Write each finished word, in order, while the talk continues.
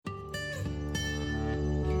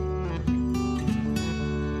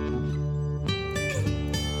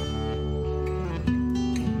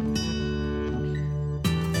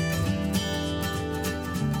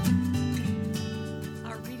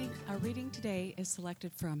today is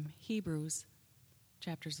selected from Hebrews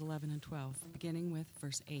chapters 11 and 12, beginning with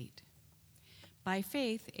verse 8. By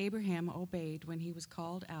faith, Abraham obeyed when he was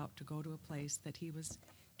called out to go to a place that he was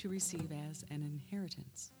to receive as an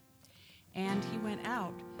inheritance. And he went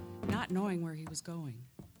out, not knowing where he was going.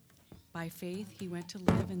 By faith, he went to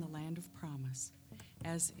live in the land of promise,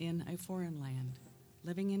 as in a foreign land,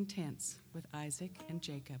 living in tents with Isaac and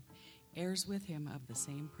Jacob, heirs with him of the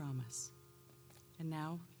same promise. And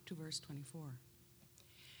now to verse 24.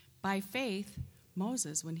 By faith,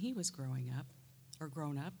 Moses, when he was grown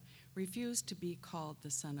up, refused to be called the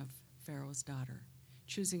son of Pharaoh's daughter,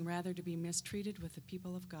 choosing rather to be mistreated with the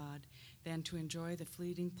people of God than to enjoy the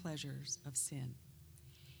fleeting pleasures of sin.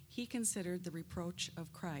 He considered the reproach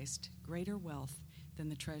of Christ greater wealth than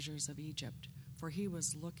the treasures of Egypt, for he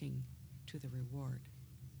was looking to the reward.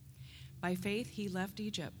 By faith he left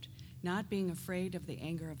Egypt, not being afraid of the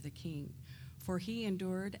anger of the king, for he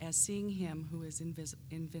endured as seeing him who is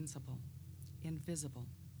invisible.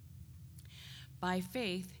 By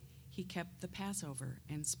faith he kept the Passover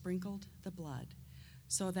and sprinkled the blood,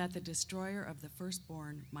 so that the destroyer of the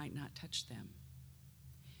firstborn might not touch them.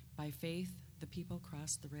 By faith the people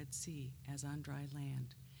crossed the Red Sea as on dry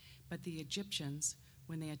land, but the Egyptians,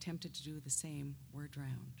 when they attempted to do the same, were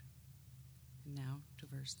drowned. And now to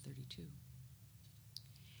verse 32.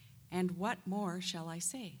 And what more shall I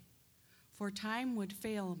say? For time would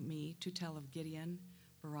fail me to tell of Gideon,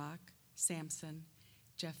 Barak, Samson,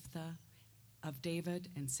 Jephthah, of David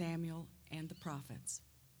and Samuel and the prophets,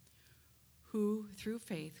 who through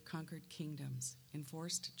faith conquered kingdoms,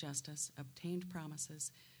 enforced justice, obtained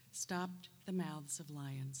promises, stopped the mouths of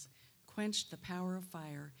lions, quenched the power of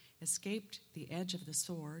fire, escaped the edge of the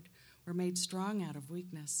sword, were made strong out of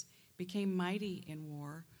weakness, became mighty in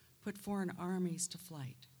war, put foreign armies to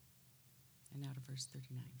flight. And now to verse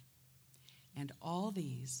 39. And all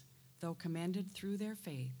these, though commended through their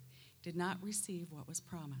faith, did not receive what was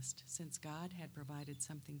promised, since God had provided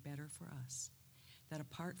something better for us, that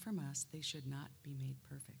apart from us they should not be made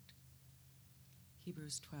perfect.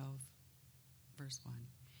 Hebrews 12, verse 1.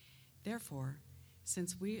 Therefore,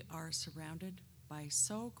 since we are surrounded by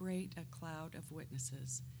so great a cloud of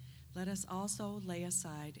witnesses, let us also lay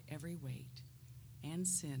aside every weight and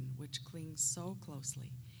sin which clings so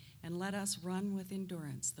closely, and let us run with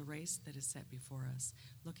endurance the race that is set before us,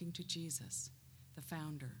 looking to Jesus, the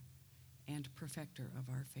founder and perfecter of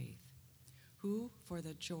our faith, who, for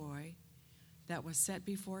the joy that was set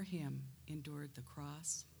before him, endured the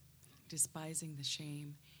cross, despising the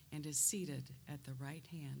shame, and is seated at the right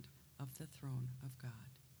hand of the throne of God.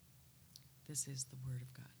 This is the word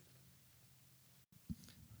of God.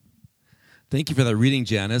 Thank you for that reading,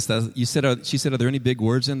 Janice. She said, "Are there any big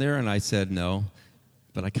words in there?" And I said, "No."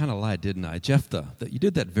 But I kind of lied, didn't I? Jephthah, you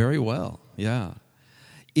did that very well. Yeah.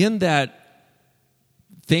 In that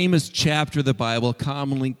famous chapter of the Bible,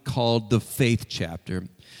 commonly called the faith chapter,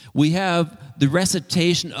 we have the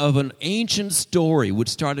recitation of an ancient story which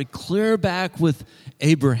started clear back with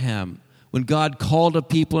Abraham, when God called a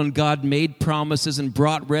people and God made promises and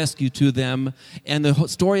brought rescue to them, and the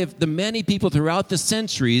story of the many people throughout the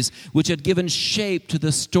centuries which had given shape to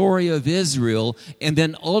the story of Israel and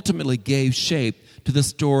then ultimately gave shape to the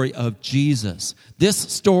story of Jesus. This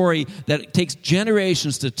story that takes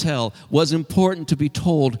generations to tell was important to be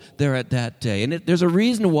told there at that day. And there's a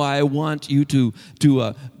reason why I want you to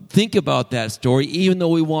think about that story, even though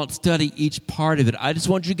we won't study each part of it. I just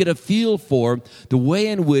want you to get a feel for the way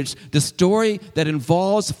in which the story that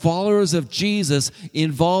involves followers of Jesus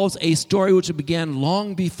involves a story which began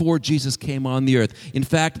long before Jesus came on the earth. In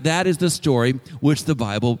fact, that is the story which the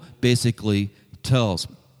Bible basically tells.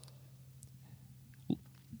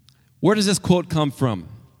 Where does this quote come from?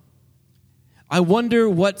 I wonder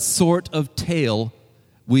what sort of tale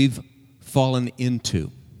we've fallen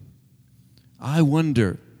into. I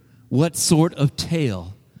wonder what sort of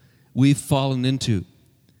tale we've fallen into.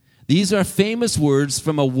 These are famous words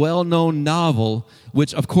from a well-known novel,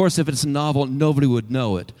 which, of course, if it's a novel, nobody would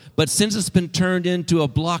know it. But since it's been turned into a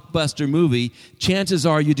blockbuster movie, chances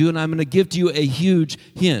are you do, and I'm going to give to you a huge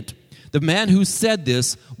hint. The man who said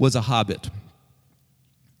this was a hobbit.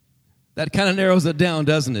 That kind of narrows it down,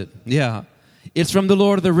 doesn't it? Yeah. It's from The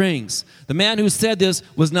Lord of the Rings. The man who said this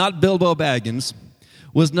was not Bilbo Baggins,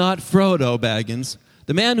 was not Frodo Baggins.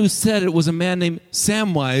 The man who said it was a man named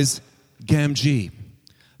Samwise Gamgee.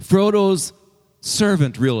 Frodo's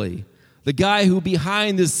servant, really. The guy who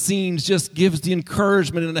behind the scenes just gives the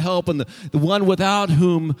encouragement and the help, and the one without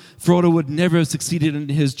whom Frodo would never have succeeded in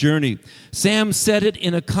his journey. Sam said it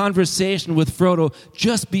in a conversation with Frodo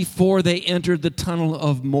just before they entered the tunnel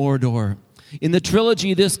of Mordor. In the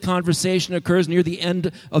trilogy, this conversation occurs near the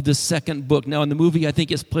end of the second book. Now, in the movie, I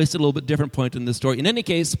think it's placed at a little bit different point in the story. In any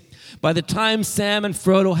case, by the time Sam and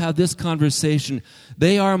Frodo have this conversation,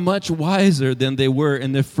 they are much wiser than they were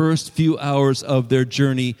in the first few hours of their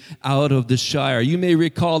journey out of the Shire. You may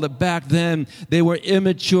recall that back then, they were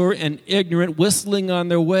immature and ignorant, whistling on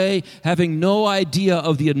their way, having no idea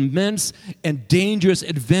of the immense and dangerous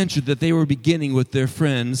adventure that they were beginning with their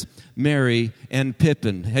friends, Merry and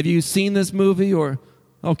Pippin. Have you seen this movie?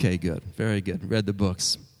 Okay, good. Very good. Read the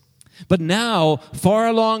books. But now, far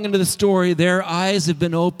along into the story, their eyes have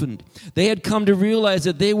been opened. They had come to realize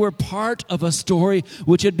that they were part of a story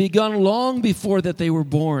which had begun long before that they were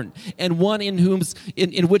born, and one in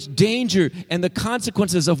which danger and the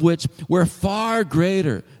consequences of which were far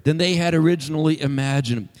greater than they had originally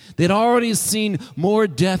imagined. They'd already seen more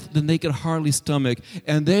death than they could hardly stomach,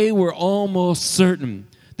 and they were almost certain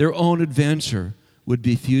their own adventure would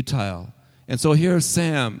be futile. And so here's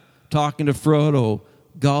Sam talking to Frodo.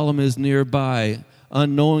 Gollum is nearby.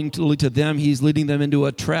 Unknowingly to them, he's leading them into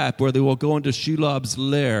a trap where they will go into Shelob's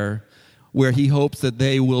lair, where he hopes that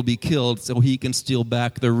they will be killed so he can steal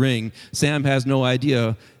back the ring. Sam has no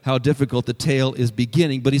idea how difficult the tale is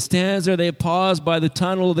beginning, but he stands there. They pause by the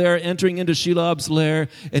tunnel there, entering into Shelob's lair,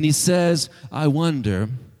 and he says, I wonder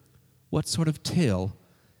what sort of tale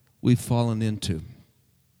we've fallen into.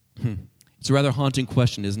 It's a rather haunting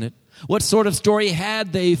question, isn't it? What sort of story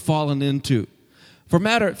had they fallen into? For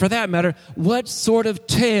that matter, what sort of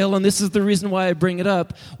tale, and this is the reason why I bring it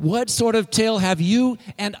up, what sort of tale have you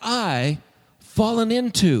and I fallen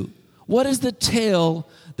into? What is the tale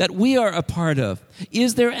that we are a part of?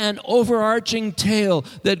 Is there an overarching tale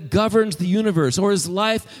that governs the universe, or is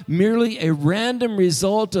life merely a random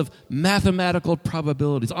result of mathematical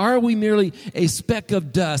probabilities? Are we merely a speck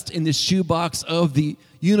of dust in the shoebox of the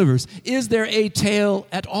universe? Is there a tale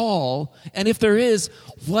at all? And if there is,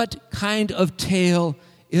 what kind of tale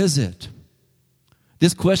is it?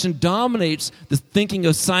 This question dominates the thinking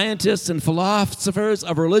of scientists and philosophers,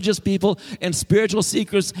 of religious people and spiritual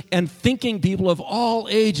seekers and thinking people of all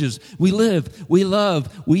ages. We live, we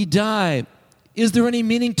love, we die. Is there any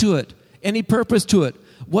meaning to it? Any purpose to it?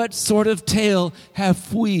 What sort of tale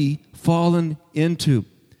have we fallen into?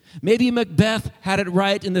 Maybe Macbeth had it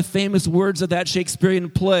right in the famous words of that Shakespearean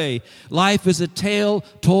play. Life is a tale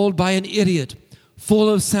told by an idiot, full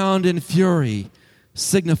of sound and fury,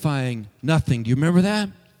 signifying nothing. Do you remember that?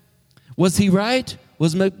 Was he right?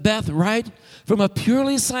 Was Macbeth right? From a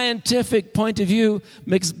purely scientific point of view,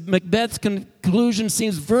 Macbeth's conclusion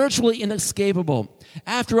seems virtually inescapable.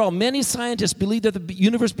 After all, many scientists believe that the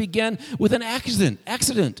universe began with an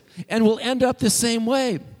accident and will end up the same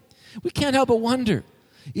way. We can't help but wonder,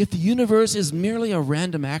 if the universe is merely a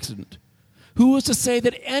random accident, who is to say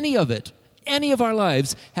that any of our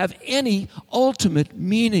lives, have any ultimate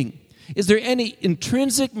meaning? Is there any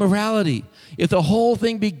intrinsic morality if the whole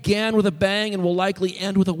thing began with a bang and will likely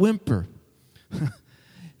end with a whimper?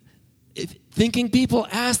 Thinking people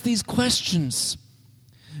ask these questions.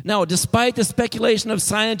 Now, despite the speculation of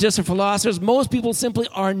scientists or philosophers, most people simply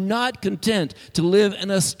are not content to live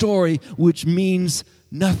in a story which means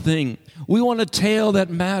nothing. We want a tale that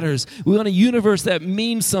matters. We want a universe that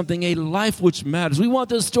means something, a life which matters. We want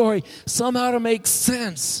this story somehow to make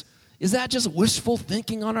sense. Is that just wishful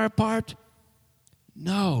thinking on our part?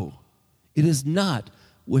 No, it is not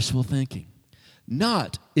wishful thinking.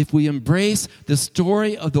 Not if we embrace the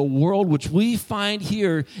story of the world which we find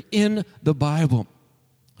here in the Bible.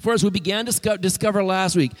 For as we began to discover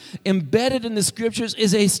last week, embedded in the Scriptures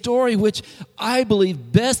is a story which I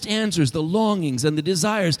believe best answers the longings and the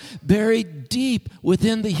desires buried deep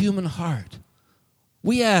within the human heart.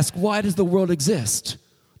 We ask, why does the world exist?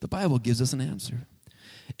 The Bible gives us an answer.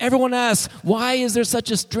 Everyone asks, why is there such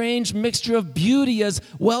a strange mixture of beauty as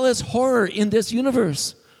well as horror in this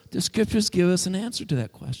universe? The Scriptures give us an answer to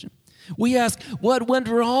that question. We ask, what went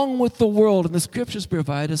wrong with the world? And the Scriptures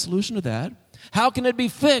provide a solution to that. How can it be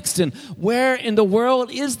fixed? And where in the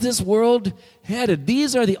world is this world headed?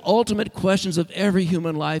 These are the ultimate questions of every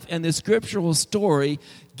human life, and the scriptural story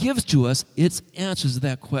gives to us its answers to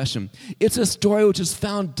that question. It's a story which is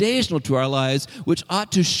foundational to our lives, which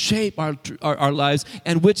ought to shape our lives,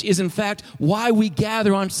 and which is in fact why we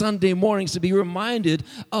gather on Sunday mornings to be reminded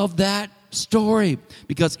of that story,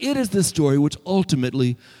 because it is the story which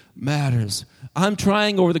ultimately matters. I'm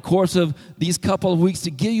trying over the course of these couple of weeks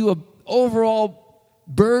to give you an overall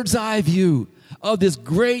bird's eye view of this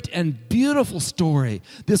great and beautiful story,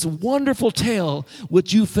 this wonderful tale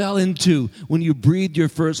which you fell into when you breathed your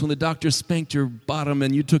first, when the doctor spanked your bottom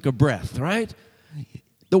and you took a breath, right?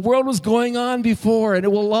 The world was going on before, and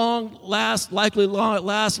it will last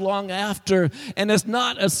long after. And it's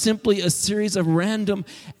not simply a series of random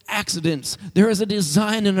accidents. There is a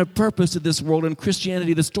design and a purpose to this world. In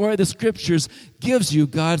Christianity, the story of the Scriptures gives you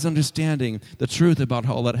God's understanding, the truth about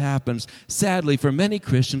all that happens. Sadly, for many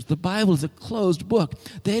Christians, the Bible is a closed book.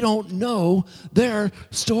 They don't know their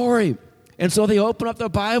story. And so they open up the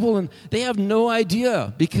Bible, and they have no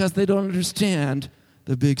idea because they don't understand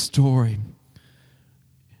the big story.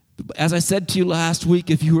 As I said to you last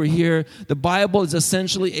week, if you were here, the Bible is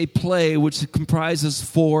essentially a play which comprises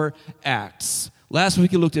 4 acts. Last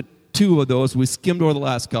week we looked at 2 of those. We skimmed over the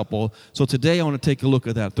last couple. So today I want to take a look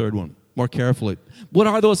at that third one more carefully. What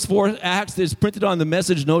are those 4 acts? It's printed on the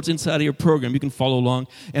message notes inside of your program. You can follow along,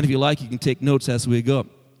 and if you like, you can take notes as we go.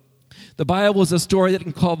 The Bible is a story that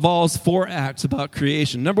involves 4 acts about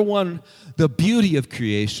creation. Number 1, the beauty of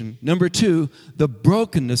creation. Number 2, the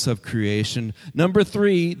brokenness of creation. Number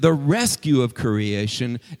 3, the rescue of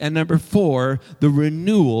creation. And number 4, the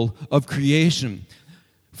renewal of creation.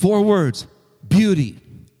 4 words: beauty,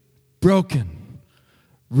 broken,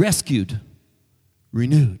 rescued,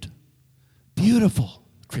 renewed. Beautiful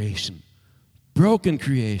creation, broken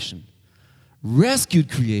creation, rescued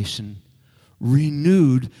creation,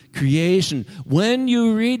 renewed creation. When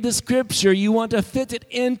you read the Scripture, you want to fit it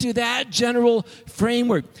into that general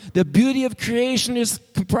framework. The beauty of creation is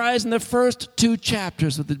comprised in the first 2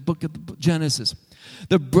 chapters of the book of Genesis.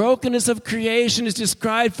 The brokenness of creation is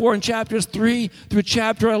described in chapters 3 through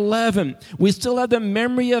chapter 11. We still have the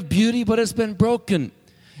memory of beauty, but it's been broken.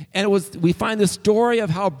 And we find the story of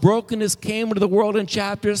how brokenness came into the world in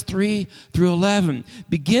chapters 3 through 11.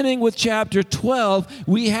 Beginning with chapter 12,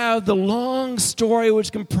 we have the long story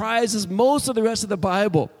which comprises most of the rest of the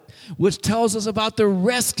Bible, which tells us about the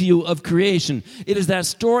rescue of creation. It is that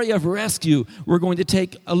story of rescue we're going to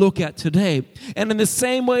take a look at today. And in the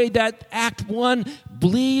same way that Act 1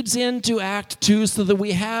 bleeds into Act 2 so that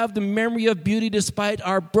we have the memory of beauty despite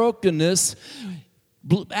our brokenness,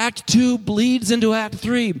 Act 2 bleeds into Act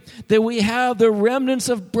 3, that we have the remnants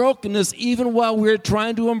of brokenness even while we're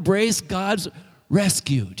trying to embrace God's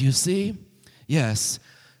rescue. Do you see? Yes.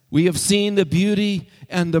 We have seen the beauty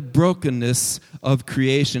and the brokenness of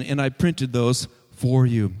creation, and I printed those for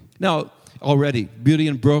you. Now, already, beauty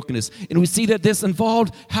and brokenness. And we see that this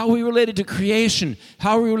involved how we related to creation,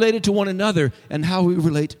 how we related to one another, and how we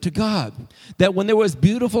relate to God. That when there was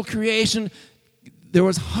beautiful creation, there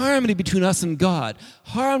was harmony between us and God,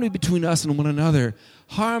 harmony between us and one another,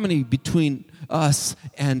 harmony between us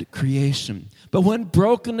and creation. But when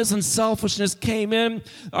brokenness and selfishness came in,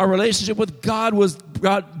 our relationship with God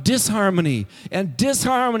brought disharmony, and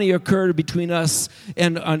disharmony occurred between us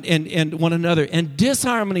and one another, and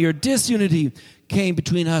disharmony or disunity came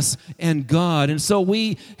between us and God. And so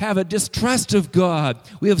we have a distrust of God.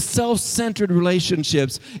 We have self-centered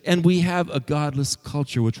relationships, and we have a godless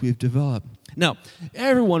culture which we've developed. Now,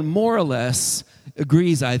 everyone more or less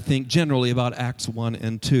agrees, I think, generally about Acts 1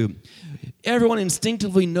 and 2. Everyone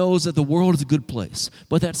instinctively knows that the world is a good place,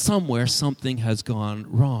 but that somewhere something has gone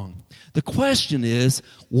wrong. The question is,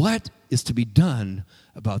 what is to be done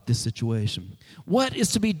about this situation? What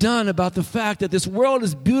is to be done about the fact that this world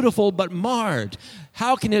is beautiful but marred?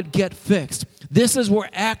 How can it get fixed? This is where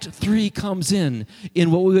Act 3 comes in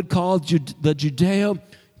what we would call the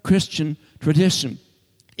Judeo-Christian tradition.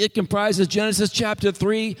 It comprises Genesis chapter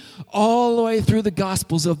 3 all the way through the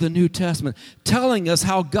Gospels of the New Testament, telling us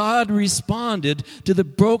how God responded to the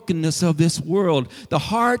brokenness of this world. The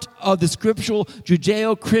heart of the scriptural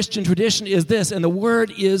Judeo-Christian tradition is this, and the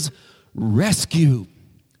word is rescue.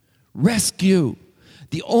 Rescue.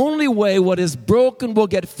 The only way what is broken will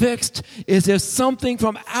get fixed is if something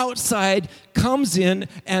from outside comes in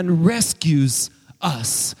and rescues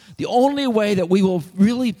us. The only way that we will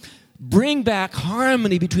really bring back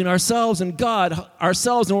harmony between ourselves and God,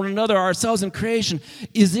 ourselves and one another, ourselves and creation,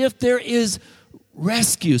 is if there is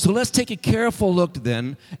rescue. So let's take a careful look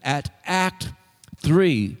then at Act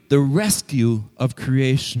 3, the rescue of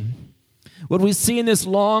creation. What we see in this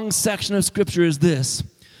long section of Scripture is this.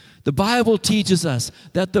 The Bible teaches us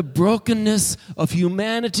that the brokenness of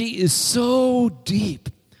humanity is so deep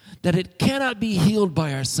that it cannot be healed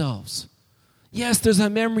by ourselves. Yes, there's a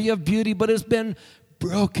memory of beauty, but it's been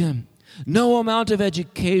broken. No amount of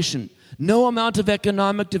education, no amount of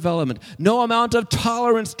economic development, no amount of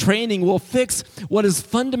tolerance training will fix what is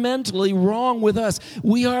fundamentally wrong with us.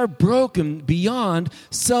 We are broken beyond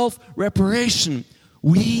self-reparation.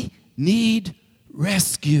 We need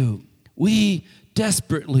rescue. We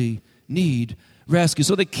desperately need rescue.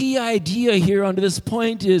 So the key idea here under this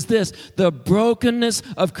point is this: the brokenness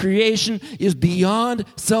of creation is beyond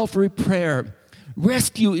self-repair.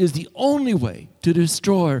 Rescue is the only way to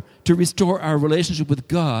restore our relationship with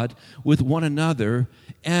God, with one another,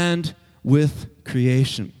 and with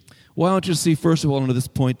creation. Well, I want you to see, first of all, under this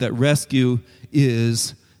point, that rescue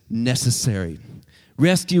is necessary.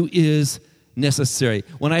 Rescue is necessary.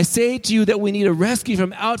 When I say to you that we need a rescue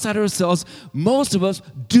from outside ourselves, most of us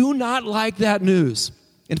do not like that news.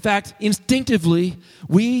 In fact, instinctively,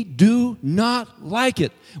 we do not like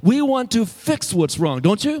it. We want to fix what's wrong,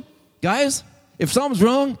 don't you? Guys, if something's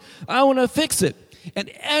wrong, I want to fix it. And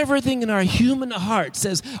everything in our human heart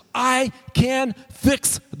says, I can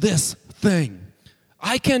fix this thing.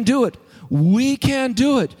 I can do it. We can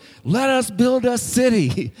do it. Let us build a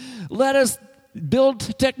city. Let us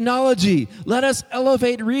build technology. Let us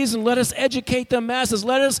elevate reason. Let us educate the masses.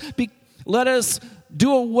 Let us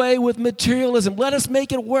do away with materialism. Let us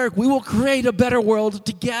make it work. We will create a better world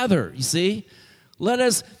together, you see? Let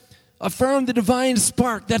us affirm the divine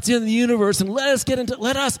spark that's in the universe, and let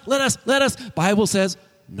us. Bible says,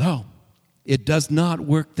 no, it does not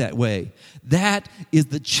work that way. That is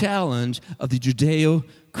the challenge of the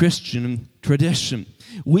Judeo-Christian tradition.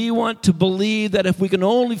 We want to believe that if we can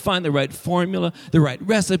only find the right formula, the right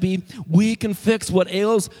recipe, we can fix what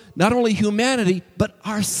ails not only humanity, but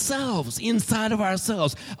ourselves, inside of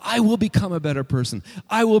ourselves. I will become a better person.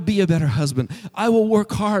 I will be a better husband. I will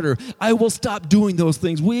work harder. I will stop doing those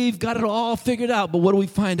things. We've got it all figured out, but what do we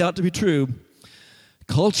find out to be true?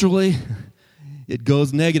 Culturally, it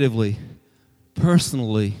goes negatively.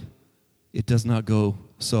 Personally, it does not go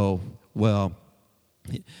so well.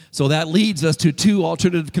 So that leads us to two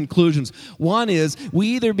alternative conclusions. One is we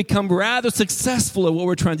either become rather successful at what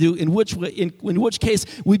we're trying to do, in which case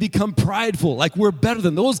we become prideful, like we're better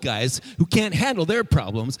than those guys who can't handle their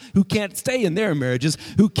problems, who can't stay in their marriages,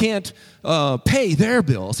 who can't pay their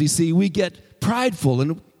bills. You see, we get prideful,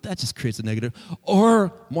 and that just creates a negative.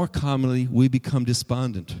 Or, more commonly, we become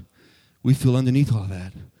despondent. We feel underneath all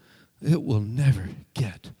that, it will never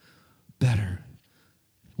get better.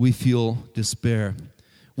 We feel despair.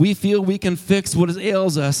 We feel we can fix what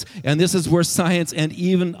ails us, and this is where science and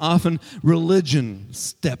even often religion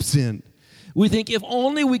steps in. We think if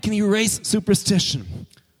only we can erase superstition,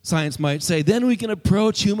 science might say, then we can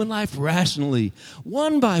approach human life rationally.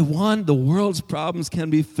 One by one, the world's problems can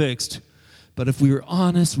be fixed. But if we are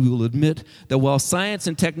honest, we will admit that while science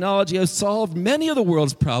and technology have solved many of the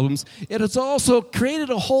world's problems, it has also created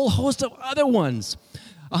a whole host of other ones.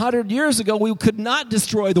 100 years ago, we could not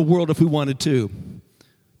destroy the world if we wanted to.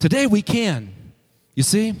 Today we can, you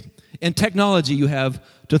see? And technology you have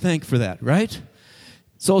to thank for that, right?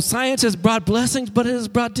 So science has brought blessings, but it has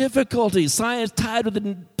brought difficulties. Science tied with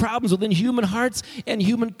the problems within human hearts and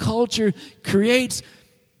human culture creates,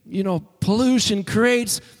 pollution,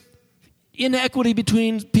 creates inequity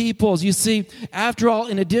between peoples. You see, after all,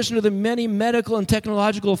 in addition to the many medical and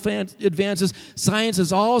technological advances, science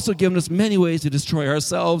has also given us many ways to destroy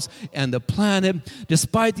ourselves and the planet.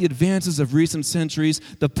 Despite the advances of recent centuries,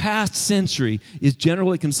 the past century is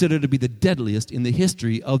generally considered to be the deadliest in the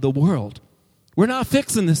history of the world. We're not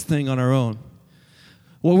fixing this thing on our own.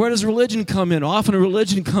 Well, where does religion come in? Often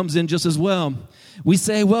religion comes in just as well. We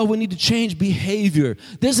say, well, we need to change behavior.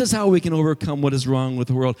 This is how we can overcome what is wrong with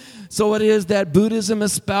the world. So it is that Buddhism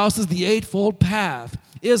espouses the eightfold path.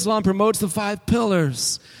 Islam promotes the 5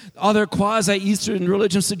 pillars. Other quasi-Eastern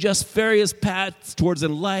religions suggest various paths towards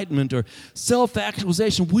enlightenment or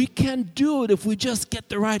self-actualization. We can do it if we just get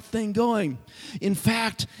the right thing going. In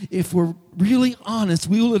fact, if we're really honest,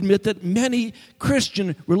 we will admit that many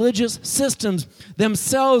Christian religious systems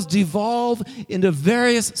themselves devolve into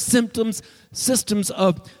various systems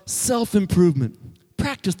of self-improvement.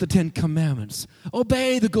 Practice the 10 Commandments.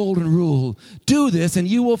 Obey the Golden Rule. Do this and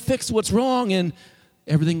you will fix what's wrong and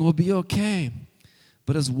everything will be okay.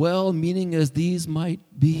 But as well-meaning as these might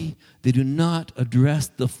be, they do not address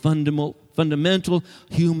the fundamental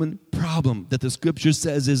human problem that the Scripture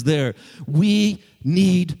says is there. We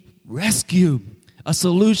need rescue, a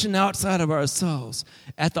solution outside of ourselves.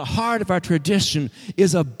 At the heart of our tradition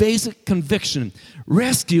is a basic conviction.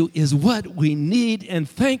 Rescue is what we need, and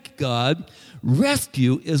thank God,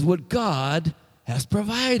 rescue is what God has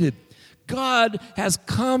provided. God has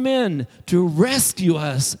come in to rescue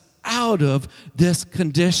us out of this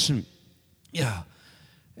condition. Yeah.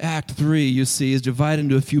 Act 3, you see, is divided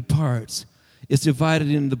into a few parts. It's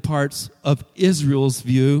divided into the parts of Israel's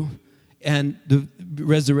view and the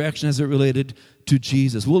resurrection as it related to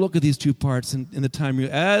Jesus. We'll look at these two parts in the time.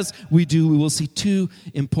 As we do, we will see 2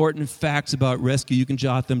 important facts about rescue. You can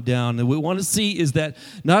jot them down. And what we want to see is that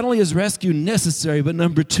not only is rescue necessary, but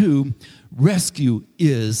number 2, rescue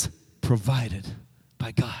is provided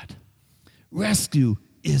by God. Rescue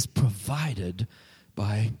is provided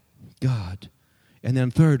by God. And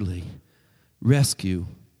then thirdly, rescue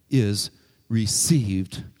is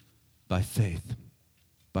received by faith.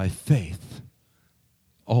 By faith.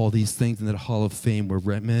 All these things in that hall of fame were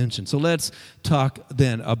mentioned. So let's talk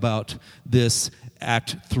then about this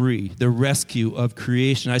Act 3, the rescue of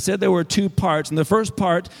creation. I said there were two parts, and the first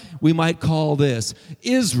part we might call this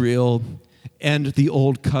Israel and the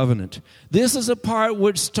Old Covenant. This is a part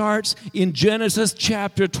which starts in Genesis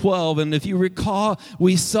chapter 12. And if you recall,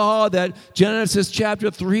 we saw that Genesis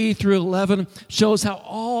chapter 3 through 11 shows how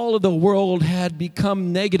all of the world had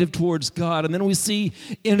become negative towards God. And then we see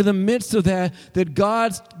into the midst of that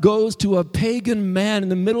God goes to a pagan man in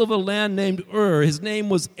the middle of a land named Ur. His name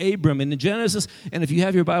was Abram. And in Genesis, and if you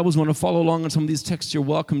have your Bibles, want to follow along on some of these texts, you're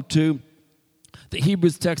welcome to. The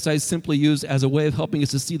Hebrews text I simply use as a way of helping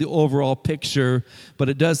us to see the overall picture, but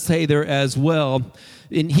it does say there as well.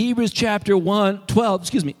 In Hebrews chapter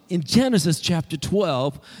 12, in Genesis chapter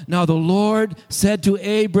 12, now the Lord said to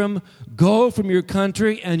Abram, go from your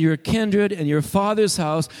country and your kindred and your father's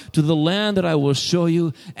house to the land that I will show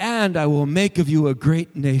you, and I will make of you a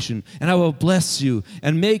great nation, and I will bless you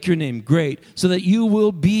and make your name great, so that you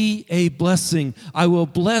will be a blessing. I will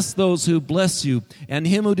bless those who bless you, and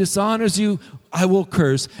him who dishonors you I will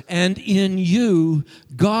curse, and in you,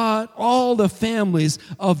 God, all the families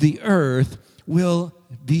of the earth will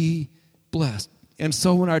be blessed. And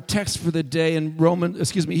so in our text for the day in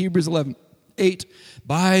Hebrews 11:8,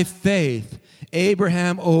 by faith,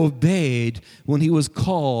 Abraham obeyed when he was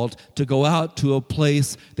called to go out to a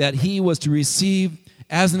place that he was to receive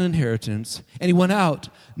as an inheritance. And he went out,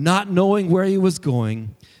 not knowing where he was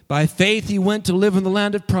going. By faith, he went to live in the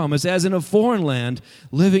land of promise, as in a foreign land,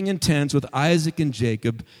 living in tents with Isaac and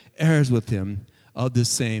Jacob, heirs with him of the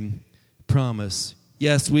same promise.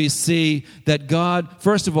 Yes, we see that God,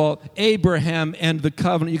 first of all, Abraham and the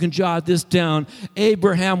covenant. You can jot this down.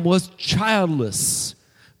 Abraham was childless.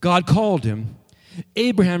 God called him.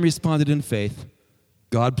 Abraham responded in faith.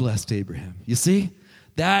 God blessed Abraham. You see?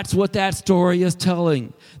 That's what that story is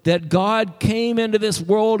telling. That God came into this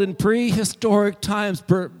world in prehistoric times,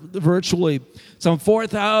 virtually, some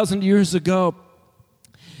 4,000 years ago.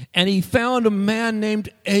 And he found a man named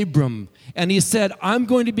Abram. And he said, I'm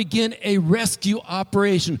going to begin a rescue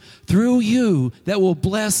operation through you that will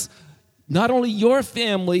bless not only your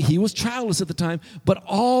family, he was childless at the time, but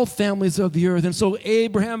all families of the earth. And so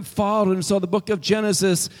Abraham followed. And so the book of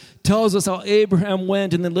Genesis tells us how Abraham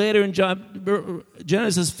went. And then later in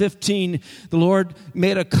Genesis 15, the Lord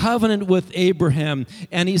made a covenant with Abraham.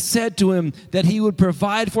 And he said to him that he would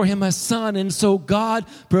provide for him a son. And so God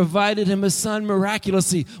provided him a son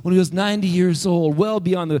miraculously when he was 90 years old, well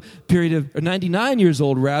beyond the period of, or 99 years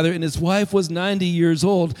old rather. And his wife was 90 years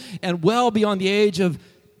old and well beyond the age of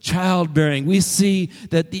childbearing. We see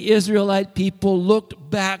that the Israelite people looked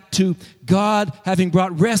back to God having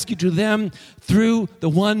brought rescue to them through the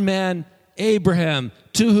one man, Abraham,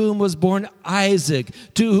 to whom was born Isaac,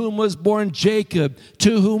 to whom was born Jacob,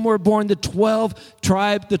 to whom were born the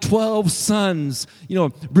 12 sons,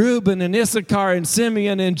 Reuben and Issachar and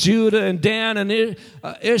Simeon and Judah and Dan and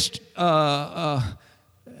I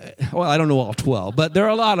don't know all 12, but there are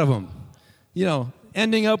a lot of them,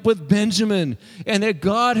 ending up with Benjamin, and that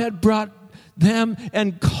God had brought them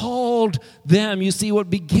and called them. You see, what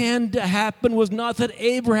began to happen was not that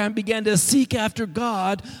Abraham began to seek after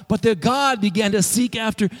God, but that God began to seek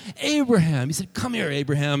after Abraham. He said, come here,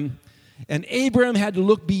 Abraham. And Abraham had to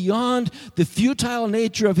look beyond the futile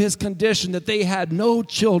nature of his condition, that they had no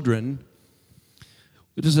children,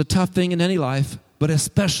 which is a tough thing in any life, but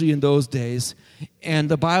especially in those days. And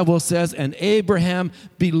the Bible says, and Abraham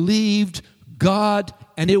believed God,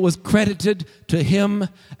 and it was credited to him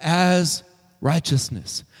as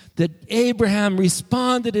righteousness. That Abraham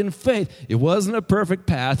responded in faith. It wasn't a perfect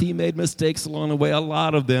path. He made mistakes along the way, a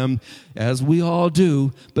lot of them, as we all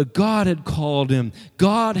do. But God had called him.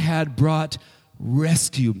 God had brought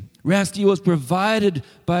rescue. Rescue was provided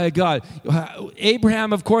by God.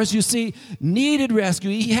 Abraham, of course, you see, needed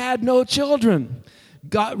rescue. He had no children.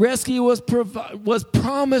 Rescue was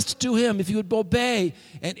promised to him if he would obey,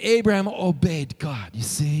 and Abraham obeyed God. You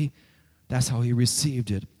see, that's how he received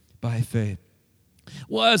it, by faith.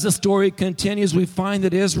 Well, as the story continues, we find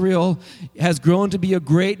that Israel has grown to be a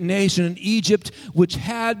great nation, and Egypt, which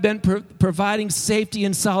had been providing safety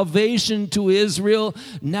and salvation to Israel,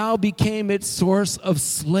 now became its source of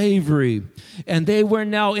slavery. And they were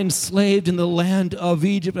now enslaved in the land of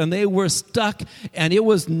Egypt, and they were stuck, and it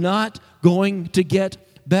was not going to get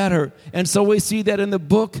better. And so we see that in the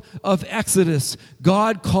book of Exodus,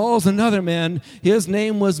 God calls another man. His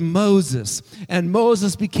name was Moses. And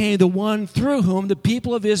Moses became the one through whom the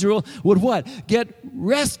people of Israel would what? Get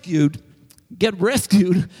rescued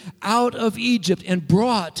out of Egypt and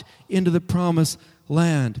brought into the promised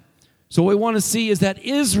land. So what we want to see is that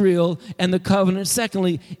Israel and the covenant.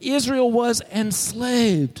 Secondly, Israel was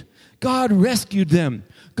enslaved. God rescued them.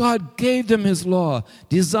 God gave them his law,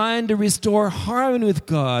 designed to restore harmony with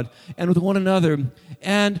God and with one another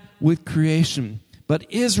and with creation. But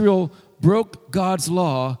Israel broke God's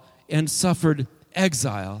law and suffered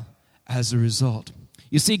exile as a result.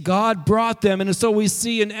 You see, God brought them, and so we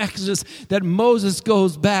see in Exodus that Moses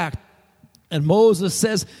goes back, and Moses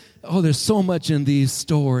says, oh, there's so much in these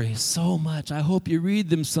stories, so much. I hope you read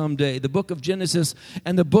them someday. The book of Genesis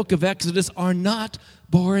and the book of Exodus are not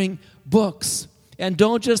boring books. And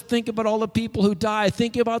don't just think about all the people who die.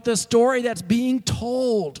 Think about the story that's being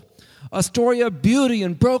told. A story of beauty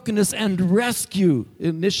and brokenness and rescue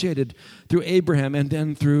initiated through Abraham and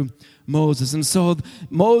then through Moses. And so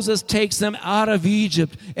Moses takes them out of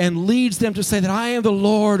Egypt and leads them to say that I am the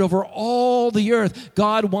Lord over all the earth.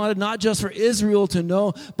 God wanted not just for Israel to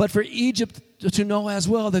know, but for Egypt to know as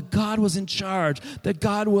well that God was in charge, that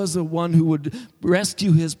God was the one who would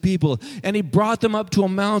rescue his people. And he brought them up to a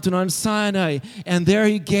mountain on Sinai, and there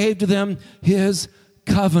he gave to them his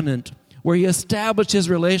covenant, where he established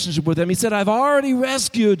his relationship with them. He said, I've already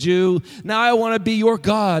rescued you. Now I want to be your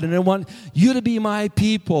God, and I want you to be my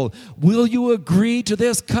people. Will you agree to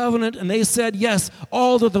this covenant? And they said, yes,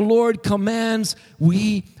 all that the Lord commands,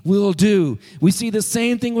 we will do. We see the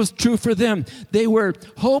same thing was true for them. They were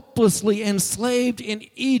hopelessly enslaved in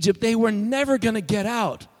Egypt. They were never going to get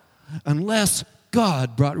out unless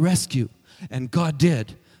God brought rescue. And God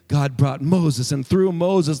did. God brought Moses, and through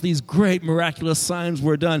Moses, these great miraculous signs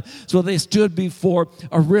were done. So they stood before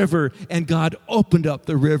a river, and God opened up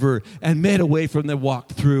the river and made a way for them to walk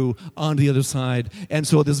through on the other side. And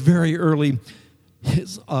so this very early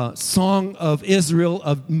song of Israel,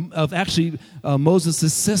 of actually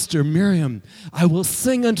Moses' sister Miriam, I will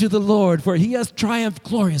sing unto the Lord, for he has triumphed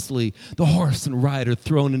gloriously, the horse and rider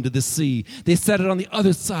thrown into the sea. They set it on the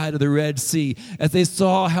other side of the Red Sea, as they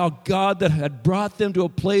saw how God that had brought them to a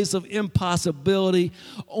place of impossibility,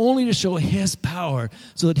 only to show his power,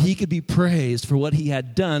 so that he could be praised for what he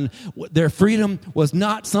had done. Their freedom was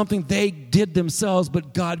not something they did themselves,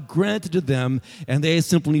 but God granted to them, and they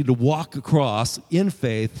simply need to walk across in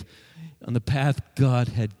faith on the path God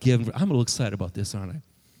had given. I'm a little excited about this, aren't I?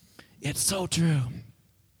 It's so true.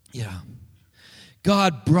 Yeah.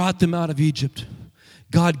 God brought them out of Egypt.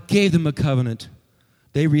 God gave them a covenant.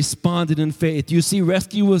 They responded in faith. You see,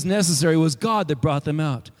 rescue was necessary. It was God that brought them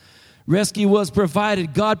out. Rescue was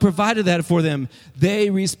provided. God provided that for them. They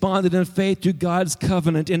responded in faith to God's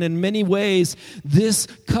covenant. And in many ways, this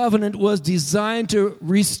covenant was designed to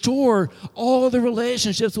restore all the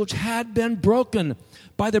relationships which had been broken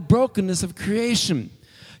by the brokenness of creation.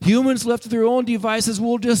 Humans left to their own devices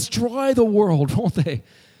will destroy the world, won't they?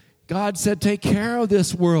 God said, take care of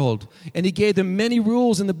this world. And he gave them many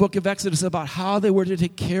rules in the book of Exodus about how they were to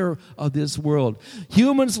take care of this world.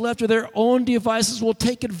 Humans left to their own devices will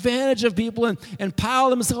take advantage of people and pile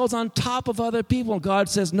themselves on top of other people. And God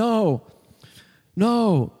says, no,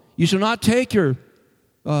 you shall not take the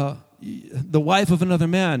wife of another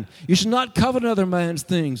man. You shall not covet another man's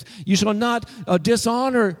things. You shall not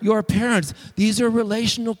dishonor your parents. These are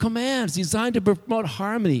relational commands designed to promote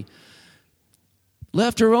harmony.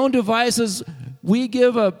 Left to our own devices, we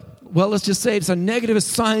give let's just say it's a negative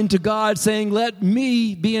sign to God, saying, let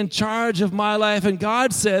me be in charge of my life. And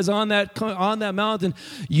God says on that mountain,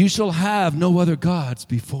 you shall have no other gods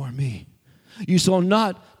before me. You shall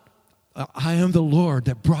not, I am the Lord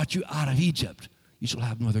that brought you out of Egypt. You shall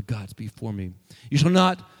have no other gods before me. You shall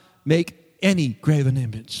not make any graven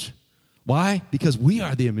image. Why? Because we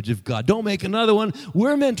are the image of God. Don't make another one.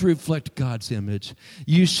 We're meant to reflect God's image.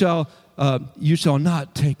 You shall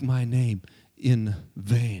not take my name in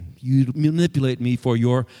vain. You manipulate me for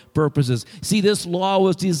your purposes. See, this law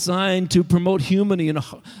was designed to promote harmony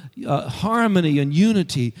and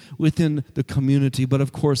unity within the community. But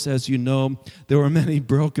of course, as you know, there were many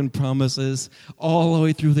broken promises all the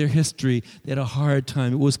way through their history. They had a hard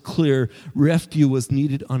time. It was clear rescue was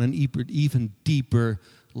needed on an even deeper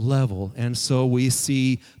level. And so we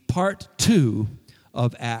see part 2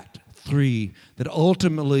 of Act 3, that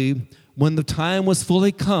ultimately, when the time was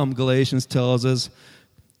fully come, Galatians tells us,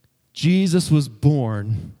 Jesus was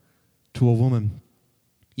born to a woman.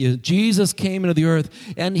 Jesus came into the earth,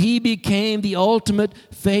 and he became the ultimate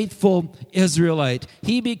faithful Israelite.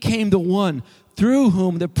 He became the one through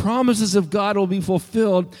whom the promises of God will be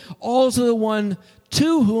fulfilled, also the one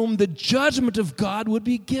to whom the judgment of God would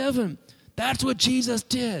be given. That's what Jesus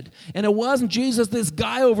did. And it wasn't Jesus, this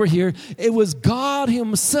guy over here. It was God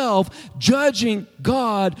himself judging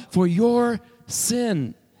God for your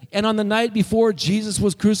sin. And on the night before Jesus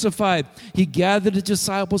was crucified, he gathered his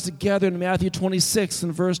disciples together in Matthew 26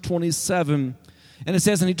 and verse 27. And it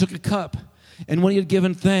says, and he took a cup, and when he had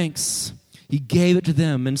given thanks, he gave it to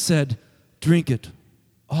them and said, drink it,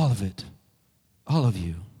 all of it, all of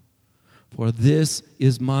you. For this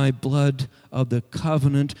is my blood of the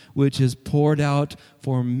covenant, which is poured out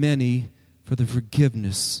for many for the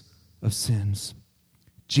forgiveness of sins.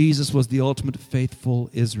 Jesus was the ultimate faithful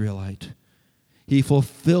Israelite. He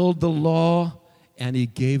fulfilled the law, and he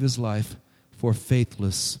gave his life for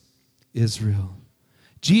faithless Israel.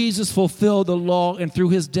 Jesus fulfilled the law, and through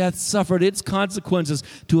his death suffered its consequences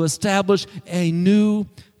to establish a new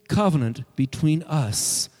covenant between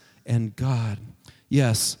us and God.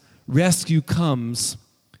 Yes, rescue comes,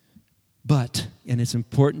 but, and it's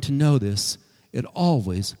important to know this, it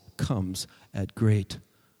always comes at great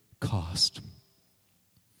cost.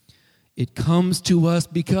 It comes to us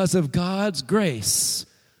because of God's grace,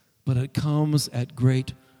 but it comes at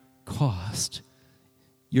great cost.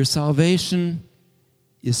 Your salvation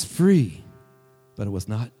is free, but it was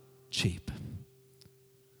not cheap.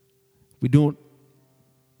 We don't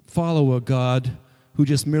follow a God who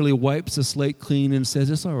just merely wipes the slate clean and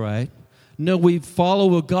says, it's all right. No, we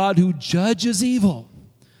follow a God who judges evil,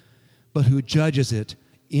 but who judges it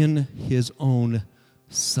in his own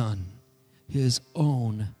Son, his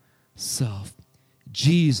own self.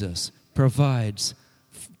 Jesus provides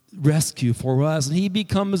rescue for us, and he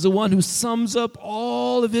becomes the one who sums up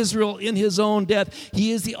all of Israel in his own death.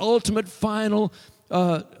 He is the ultimate, final,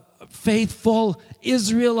 faithful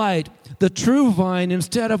Israelite, the true vine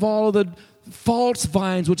instead of all of the false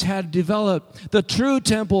vines which had developed, the true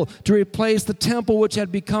temple to replace the temple which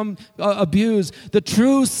had become abused, the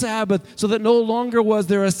true Sabbath so that no longer was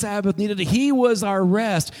there a Sabbath needed. He was our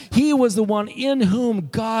rest. He was the one in whom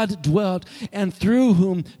God dwelt and through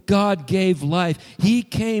whom God gave life. He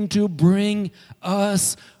came to bring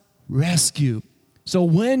us rescue. So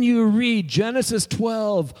when you read Genesis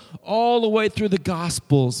 12 all the way through the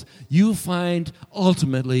Gospels, you find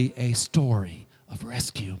ultimately a story of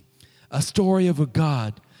rescue. A story of a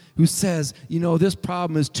God who says, you know, this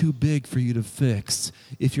problem is too big for you to fix.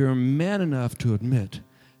 If you're man enough to admit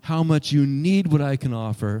how much you need what I can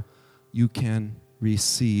offer, you can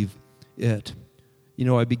receive it. You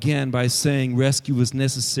know, I began by saying rescue is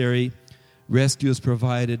necessary, rescue is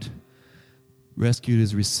provided, rescue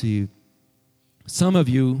is received. Some of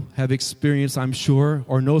you have experienced, I'm sure,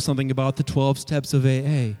 or know something about the 12 steps of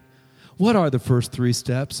AA. What are the first 3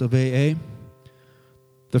 steps of AA?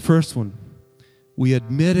 The first one, we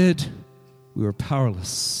admitted we were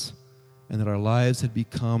powerless and that our lives had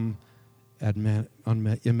become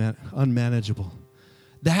unmanageable.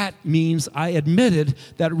 That means I admitted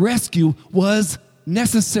that rescue was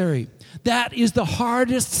necessary. That is the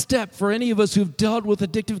hardest step for any of us who've dealt with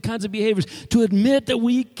addictive kinds of behaviors, to admit that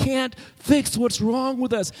we can't fix what's wrong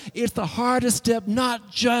with us. It's the hardest step,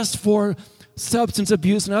 not just for substance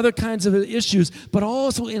abuse and other kinds of issues, but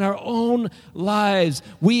also in our own lives.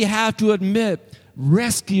 We have to admit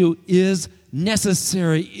rescue is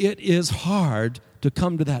necessary. It is hard to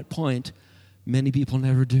come to that point. Many people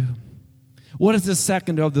never do. What is the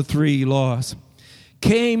second of the 3 laws?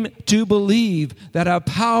 Came to believe that a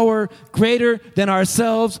power greater than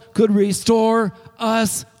ourselves could restore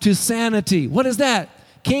us to sanity. What is that?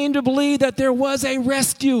 Came to believe that there was a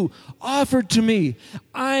rescue offered to me.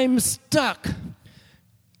 I'm stuck.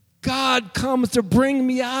 God comes to bring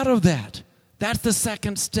me out of that. That's the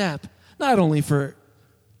second step. Not only for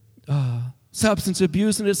substance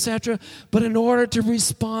abuse and etc., but in order to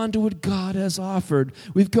respond to what God has offered,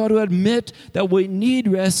 we've got to admit that we need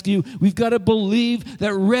rescue. We've got to believe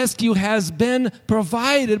that rescue has been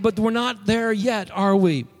provided, but we're not there yet, are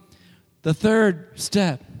we? The third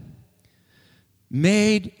step,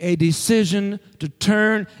 made a decision to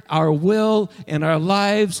turn our will and our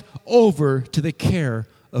lives over to the care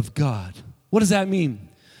of God. What does that mean?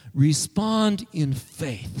 Respond in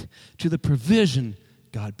faith to the provision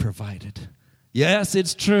God provided. Yes,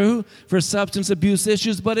 it's true for substance abuse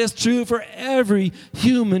issues, but it's true for every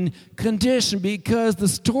human condition, because the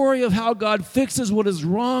story of how God fixes what is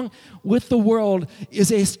wrong with the world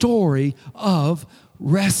is a story of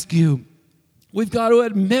rescue. We've got to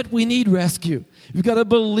admit we need rescue. We've got to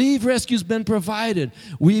believe rescue's been provided.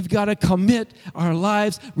 We've got to commit our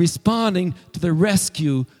lives responding to the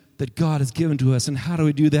rescue that God has given to us. And how do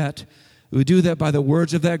we do that? We do that by the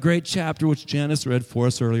words of that great chapter which Janice read for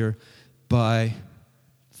us earlier, by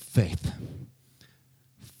faith.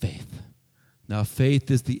 Faith. Now, faith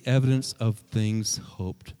is the evidence of things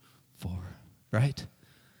hoped for, right?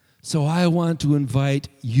 So I want to invite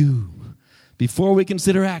you, before we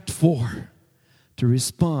consider Act 4, to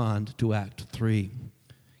respond to Act 3.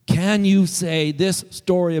 Can you say this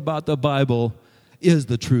story about the Bible is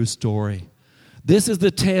the true story? This is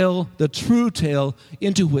the tale, the true tale,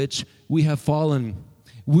 into which we have fallen.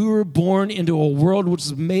 We were born into a world which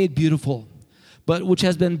is made beautiful, but which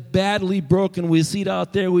has been badly broken. We see it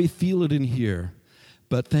out there, we feel it in here.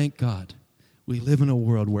 But thank God, we live in a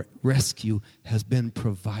world where rescue has been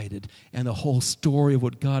provided. And the whole story of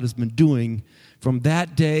what God has been doing from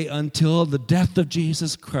that day until the death of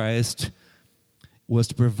Jesus Christ was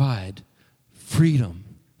to provide freedom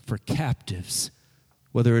for captives.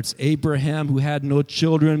 Whether it's Abraham, who had no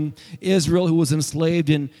children, Israel, who was enslaved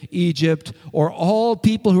in Egypt, or all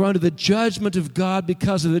people who are under the judgment of God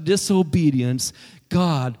because of their disobedience,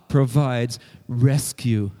 God provides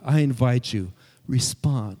rescue. I invite you,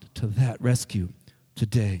 respond to that rescue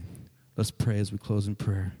today. Let's pray as we close in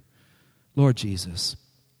prayer. Lord Jesus,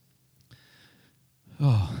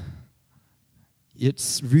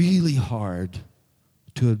 it's really hard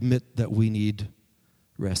to admit that we need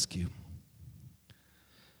rescue.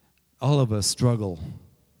 All of us struggle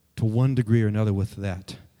to one degree or another with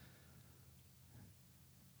that.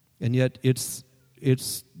 And yet it's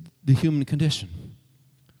the human condition.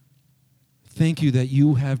 Thank you that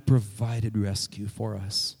you have provided rescue for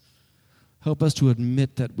us. Help us to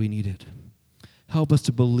admit that we need it. Help us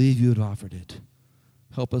to believe you had offered it.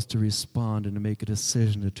 Help us to respond and to make a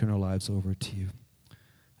decision to turn our lives over to you.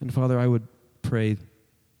 And Father, I would pray,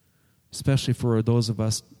 especially for those of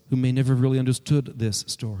us who may never really understood this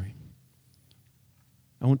story.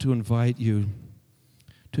 I want to invite you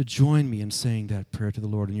to join me in saying that prayer to the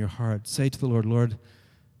Lord in your heart. Say to the Lord, Lord,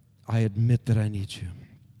 I admit that I need you.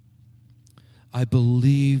 I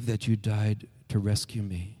believe that you died to rescue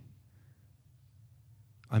me.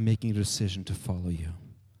 I'm making a decision to follow you.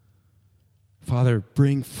 Father,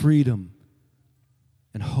 bring freedom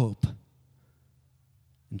and hope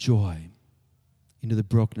and joy into the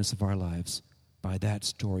brokenness of our lives by that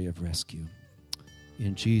story of rescue.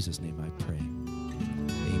 In Jesus' name I pray.